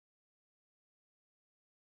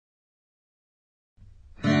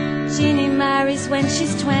marries when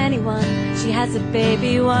she's 21. She has a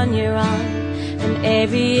baby 1 year on. And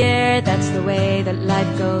every year that's the way that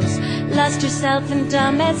life goes. Lost herself in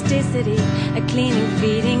domesticity, a cleaning,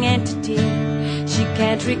 feeding entity. She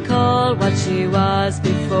can't recall what she was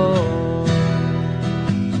before.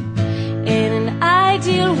 In an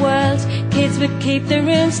ideal world, kids would keep their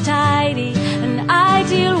rooms tidy. An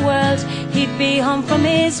ideal world, he'd be home from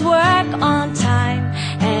his work on time.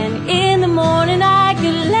 And in the morning I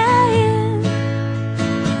could lie in.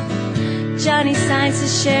 Johnny signs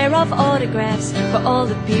his share of autographs for all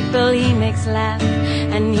the people he makes laugh.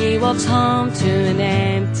 And he walks home to an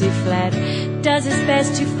empty flat, does his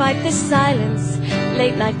best to fight the silence.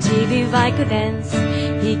 Late night TV Vicodins,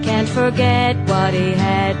 he can't forget what he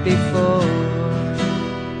had before.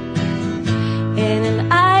 In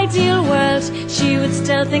an ideal world, she would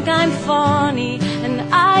still think I'm funny. An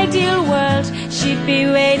ideal world, she'd be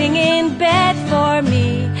waiting in bed for me.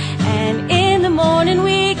 And in the morning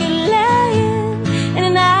we could lay in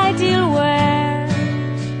an ideal world.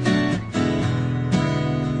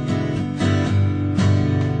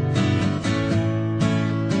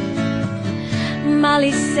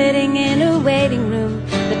 Molly's sitting in a waiting room.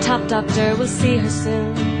 The top doctor will see her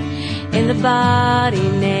soon. In the body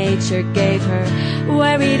nature gave her,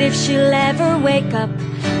 worried if she'll ever wake up,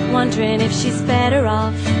 wondering if she's better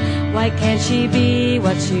off. Why can't she be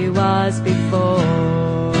what she was before?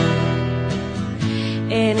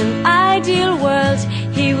 In an ideal world,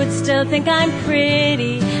 he would still think I'm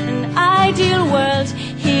pretty. An ideal world,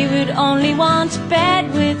 he would only want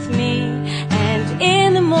bed with me. And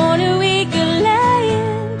in the morning we could lay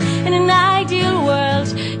in an ideal world,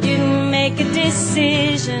 you'd make a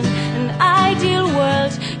decision. An ideal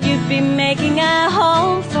world, you'd be making a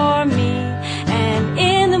home